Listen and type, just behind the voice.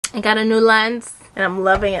I got a new lens and I'm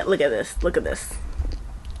loving it. Look at this. Look at this.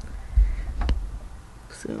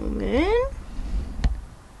 Zoom in.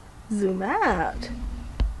 Zoom out.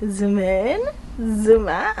 Zoom in. Zoom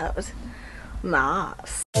out.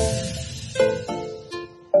 Nice.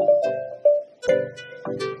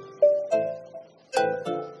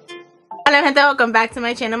 Hello gente, welcome back to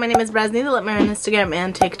my channel. My name is Brasny, the Lip Mirror on Instagram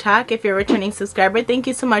and TikTok. If you're a returning subscriber, thank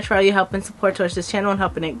you so much for all your help and support towards this channel and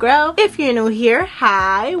helping it grow. If you're new here,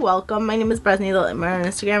 hi, welcome. My name is Brasny, the Lip Mirror on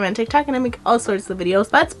Instagram and TikTok, and I make all sorts of videos,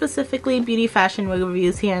 but specifically beauty, fashion, wig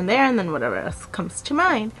reviews here and there, and then whatever else comes to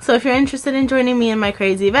mind. So if you're interested in joining me in my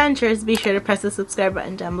crazy adventures, be sure to press the subscribe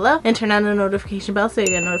button down below and turn on the notification bell so you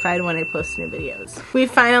get notified when I post new videos. We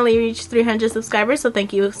finally reached 300 subscribers, so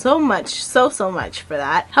thank you so much, so much for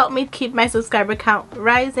that. Help me keep my subscriber count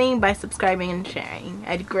rising by subscribing and sharing.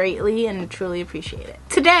 I'd greatly and truly appreciate it.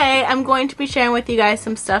 Today I'm going to be sharing with you guys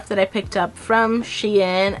some stuff that I picked up from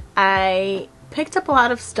Shein. I picked up a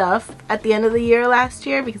lot of stuff at the end of the year last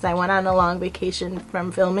year because I went on a long vacation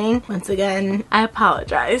from filming. Once again, I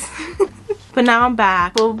apologize. But now I'm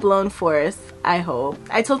back, full-blown force, I hope.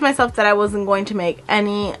 I told myself that I wasn't going to make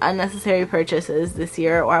any unnecessary purchases this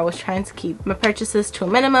year, or I was trying to keep my purchases to a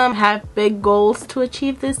minimum. I have big goals to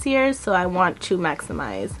achieve this year, so I want to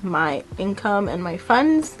maximize my income and my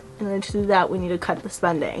funds. In order to do that, we need to cut the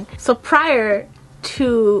spending. So prior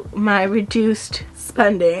to my reduced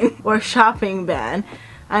spending or shopping ban,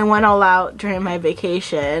 I went all out during my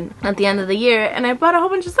vacation at the end of the year and I bought a whole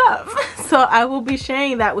bunch of stuff. So I will be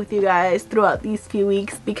sharing that with you guys throughout these few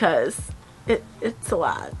weeks because it's a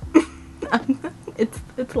lot. it's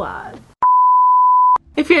a lot.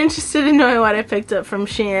 If you're interested in knowing what I picked up from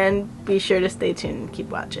Shein, be sure to stay tuned and keep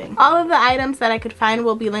watching. All of the items that I could find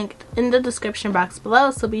will be linked in the description box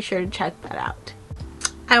below, so be sure to check that out.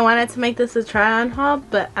 I wanted to make this a try-on haul,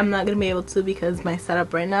 but I'm not going to be able to because my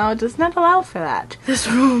setup right now does not allow for that. This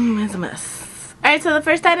room is a mess. Alright, so the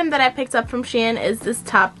first item that I picked up from Shein is this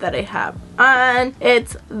top that I have on.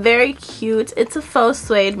 It's very cute. It's a faux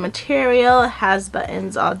suede material. It has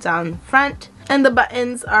buttons all down the front. And the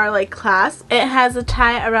buttons are like clasp. It has a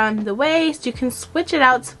tie around the waist. You can switch it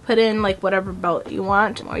out to put in like whatever belt you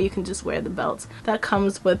want, or you can just wear the belt that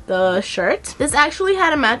comes with the shirt. This actually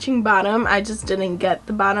had a matching bottom. I just didn't get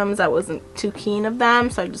the bottoms. I wasn't too keen of them,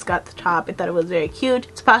 so I just got the top. I thought it was very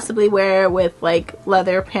cute to possibly wear with like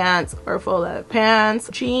leather pants or full leather pants,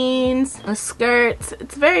 jeans, a skirt.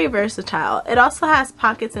 It's very versatile. It also has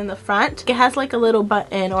pockets in the front. It has like a little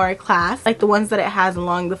button or a clasp like the ones that it has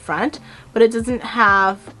along the front, but it doesn't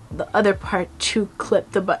have the other part to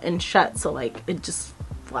clip the button shut, so like it just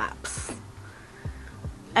flaps.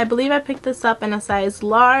 I believe I picked this up in a size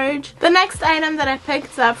large. The next item that I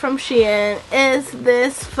picked up from Shein is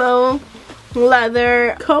this faux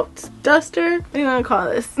leather coat duster. What do you want to call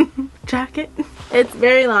this? Jacket. It's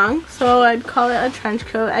very long, so I'd call it a trench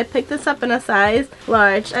coat. I picked this up in a size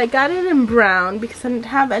large. I got it in brown because I didn't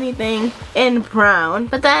have anything in brown,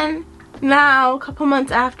 but then now, a couple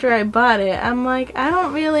months after I bought it, I'm like, I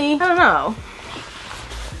don't know.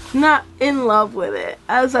 Not in love with it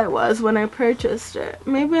as I was when I purchased it.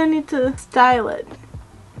 Maybe I need to style it.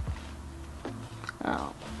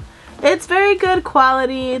 Oh. It's very good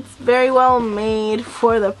quality. It's very well made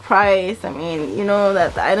for the price. I mean, you know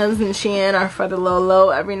that the items in Shein are for the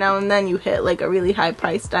low. Every now and then you hit like a really high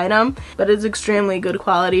priced item, but it's extremely good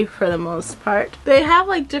quality for the most part. They have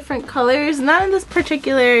like different colors, not in this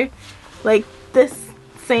particular like this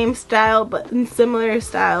same style, but in similar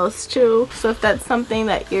styles too. So if that's something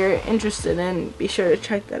that you're interested in, be sure to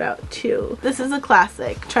check that out too. This is a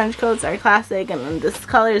classic. Trench coats are classic, and then this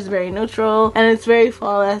color is very neutral and it's very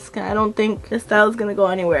fall-esque, and I don't think this style is gonna go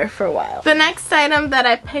anywhere for a while. The next item that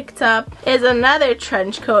I picked up is another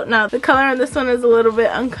trench coat. Now the color on this one is a little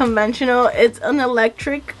bit unconventional. It's an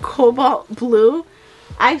electric cobalt blue.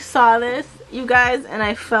 I saw this, you guys, and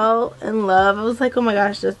I fell in love. I was like, oh my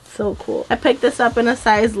gosh, that's so cool. I picked this up in a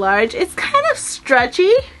size large. It's kind of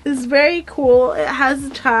stretchy. It's very cool. It has a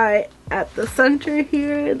tie at the center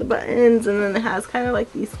here, the buttons, and then it has kind of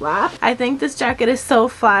like these flaps. I think this jacket is so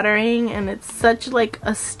flattering, and it's such like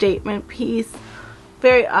a statement piece.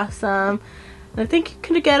 Very awesome. And I think you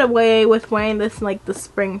could get away with wearing this in like the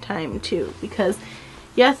springtime too, because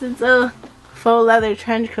yes, it's a faux leather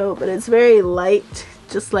trench coat, but it's very light,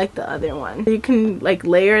 just like the other one. You can like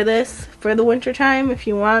layer this for the winter time if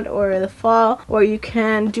you want, or the fall, or you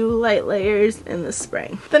can do light layers in the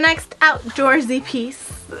spring. The next outdoorsy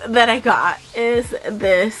piece that I got is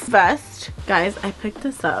this vest. Guys, I picked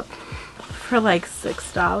this up for like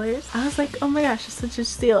 $6. I was like, oh my gosh, it's such a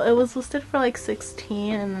steal. It was listed for like $16,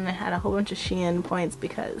 and then I had a whole bunch of Shein points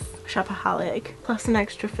because shopaholic, plus an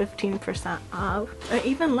extra 15% off, or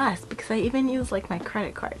even less because I even used like my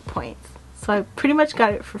credit card points. So I pretty much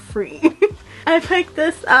got it for free. I picked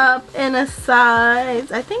this up in a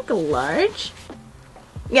size, I think, large.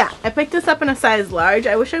 Yeah, I picked this up in a size large.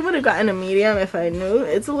 I wish I would have gotten a medium if I knew.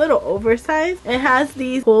 It's a little oversized. It has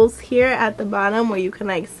these holes here at the bottom where you can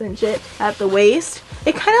like cinch it at the waist.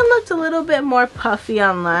 It kind of looked a little bit more puffy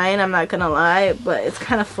online, I'm not gonna lie, but it's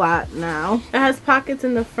kind of flat now. It has pockets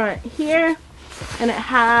in the front here, and it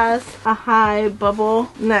has a high bubble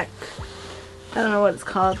neck. I don't know what it's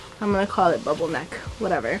called. I'm gonna call it bubble neck,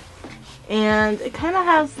 whatever. And it kind of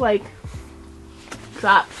has like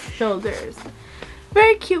drop shoulders.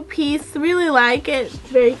 Very cute piece, really like it.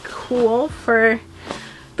 Very cool for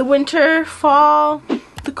the winter, fall,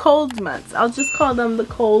 the cold months. I'll just call them the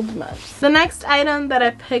cold months. The next item that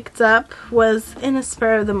I picked up was in a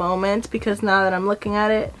spur of the moment, because now that I'm looking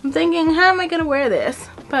at it, I'm thinking, how am I gonna wear this?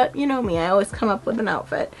 But you know me, I always come up with an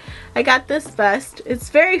outfit. I got this vest. It's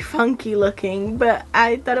very funky looking, but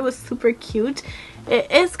I thought it was super cute. It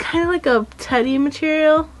is kind of like a teddy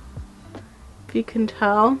material, if you can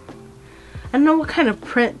tell. I don't know what kind of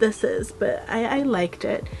print this is, but I liked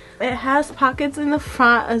it. It has pockets in the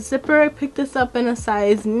front, a zipper. I picked this up in a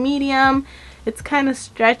size medium. It's kind of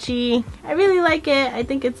stretchy. I really like it. I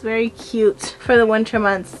think it's very cute for the winter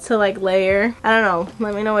months to like layer. I don't know.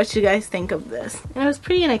 Let me know what you guys think of this. And it was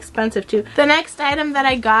pretty inexpensive too. The next item that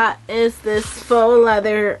I got is this faux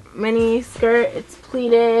leather mini skirt. It's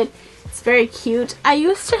pleated. It's very cute. I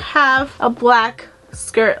used to have a black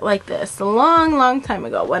skirt like this a long time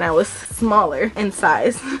ago when I was smaller in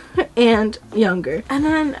size and younger, and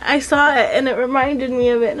then I saw it and it reminded me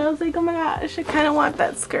of it, and I was like, oh my gosh, I kind of want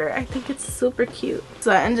that skirt. I think it's super cute.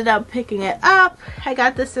 So I ended up picking it up. I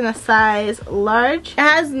got this in a size large. It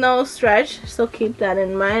has no stretch, so keep that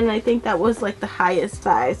in mind. I think that was like the highest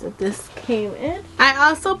size that this came in. I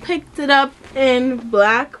also picked it up in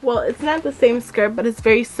black. Well, it's not the same skirt, but it's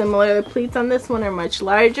very similar. The pleats on this one are much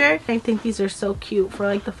larger. I think these are so cute for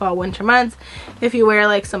like the fall winter months. If you wear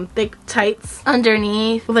like some thick tights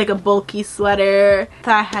underneath with like a bulky sweater,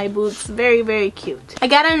 thigh-high boots, very cute. I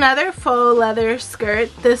got another faux leather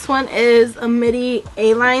skirt. This one is a midi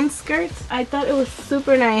A-line skirt. I thought it was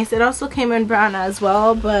super nice. It also came in brown as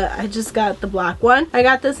well, but I just got the black one. I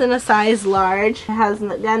got this in a size large. It has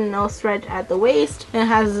again no stretch at the waist, and it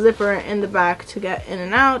has a zipper in the back to get in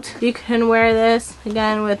and out. You can wear this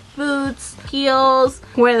again with boots, heels.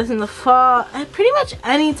 Wear this in the fall at pretty much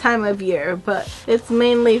any time of year, but it's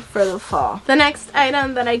mainly for the fall. The next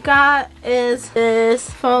item that I got is this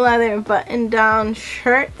faux leather button down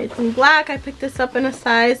shirt. It's in black. I picked this up in a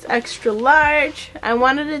size extra large. I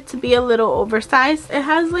wanted it to be a little oversized. It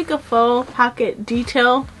has like a faux pocket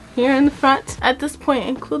detail here in the front. At this point,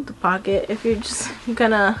 include the pocket. If you're just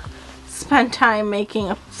gonna spend time making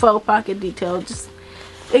a faux pocket detail, just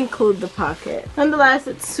include the pocket. Nonetheless,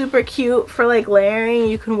 it's super cute for like layering.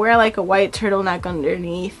 You can wear like a white turtleneck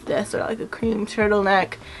underneath this, or like a cream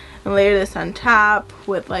turtleneck, and layer this on top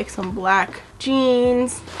with like some black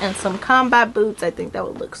jeans and some combat boots. I think that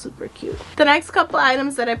would look super cute. The next couple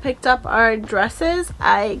items that I picked up are dresses.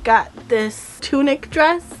 I got this tunic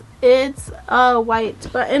dress. It's a white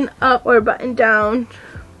button up or button down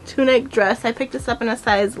tunic dress. I picked this up in a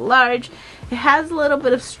size large. It has a little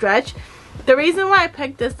bit of stretch. The reason why I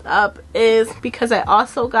picked this up is because I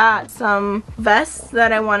also got some vests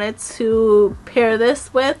that I wanted to pair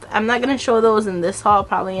this with. I'm not going to show those in this haul,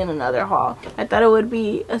 probably in another haul. I thought it would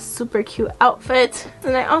be a super cute outfit,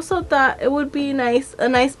 and I also thought it would be a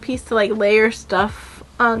nice piece to like layer stuff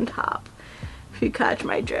on top, if you catch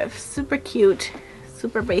my drift. Super cute.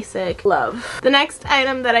 Super basic. Love. The next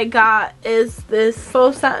item that I got is this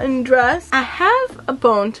faux satin dress. I have a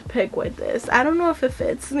bone to pick with this. I don't know if it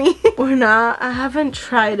fits me or not. I haven't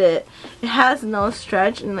tried it. It has no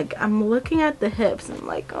stretch, and like I'm looking at the hips and I'm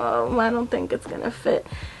like, oh, I don't think it's gonna fit.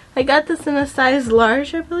 I got this in a size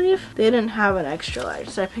large, I believe. They didn't have an extra large,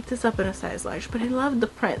 so I picked this up in a size large, but I love the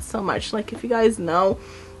print so much. Like, if you guys know,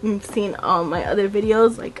 you've seen all my other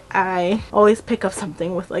videos, like I always pick up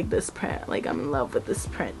something with like this print. Like, I'm in love with this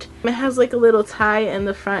print. It has like a little tie in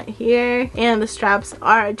the front here, and the straps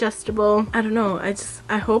are adjustable. I don't know,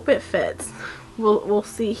 I hope it fits. We'll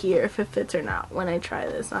see here if it fits or not when I try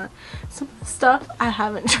this on. Some of the stuff I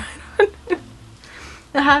haven't tried on.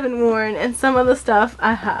 I haven't worn, and some of the stuff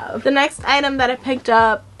I have. The next item that I picked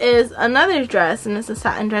up is another dress, and it's a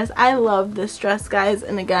satin dress. I love this dress, guys,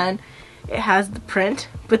 and again, it has the print,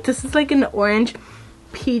 but this is like an orange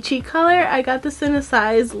peachy color. I got this in a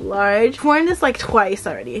size large. I've worn this like twice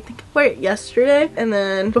already. I think I wore it yesterday, and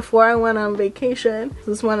then before I went on vacation. This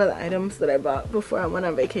is one of the items that I bought before I went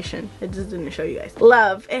on vacation. I just didn't show you guys.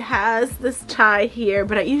 Love. It has this tie here,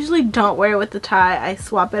 but I usually don't wear it with the tie. I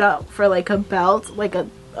swap it out for like a belt, like a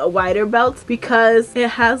wider belt, because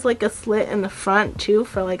it has like a slit in the front too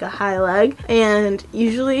for like a high leg, and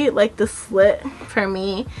usually like the slit for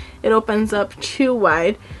me, it opens up too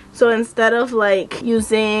wide. So instead of like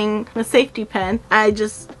using a safety pin, I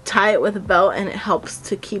just tie it with a belt and it helps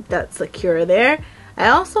to keep that secure there. I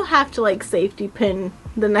also have to like safety pin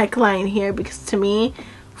the neckline here because to me,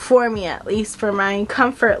 for me at least, for my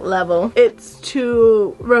comfort level, it's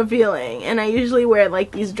too revealing, and I usually wear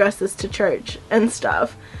like these dresses to church and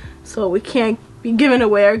stuff, so we can't be giving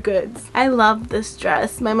away our goods. I love this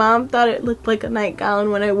dress. My mom thought it looked like a nightgown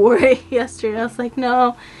when I wore it yesterday. I was like,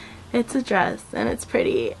 no, it's a dress and it's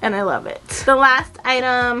pretty and I love it. The last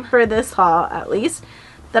item for this haul, at least,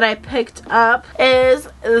 that I picked up is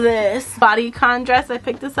this bodycon dress. I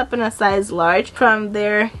picked this up in a size large from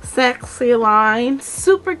their sexy line.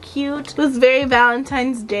 Super cute. It was very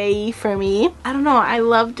Valentine's Day for me. I don't know, I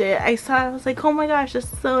loved it. I saw it, I was like, oh my gosh,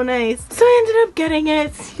 that's so nice. So I ended up getting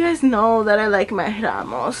it. You guys know that I like my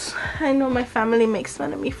ramos. I know my family makes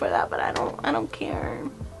fun of me for that, but I don't care.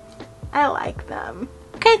 I like them.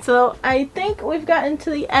 Okay, so I think we've gotten to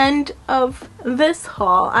the end of this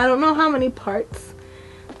haul. I don't know how many parts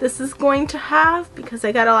this is going to have because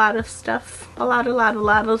I got a lot of stuff, a lot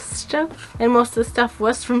of stuff, and most of the stuff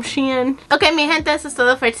was from Shein. Okay, mi gente, eso es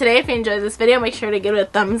todo for today. If you enjoyed this video, make sure to give it a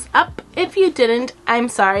thumbs up. If you didn't, I'm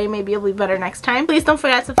sorry, maybe it'll be better next time. Please don't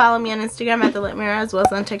forget to follow me on Instagram at The Lit Mirror, as well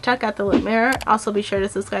as on TikTok at The Lit Mirror. Also be sure to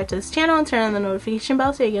subscribe to this channel and turn on the notification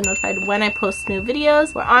bell so you get notified when I post new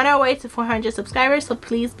videos. We're on our way to 400 subscribers, so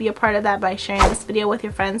please be a part of that by sharing this video with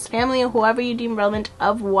your friends, family, or whoever you deem relevant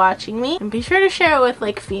of watching me. And be sure to share it with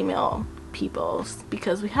like female peoples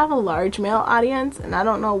because we have a large male audience, and I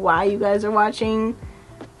don't know why you guys are watching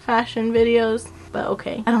fashion videos, but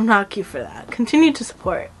okay, I don't knock you for that. Continue to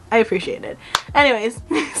support. I appreciate it. Anyways,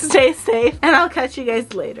 stay safe and I'll catch you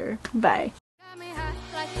guys later. Bye.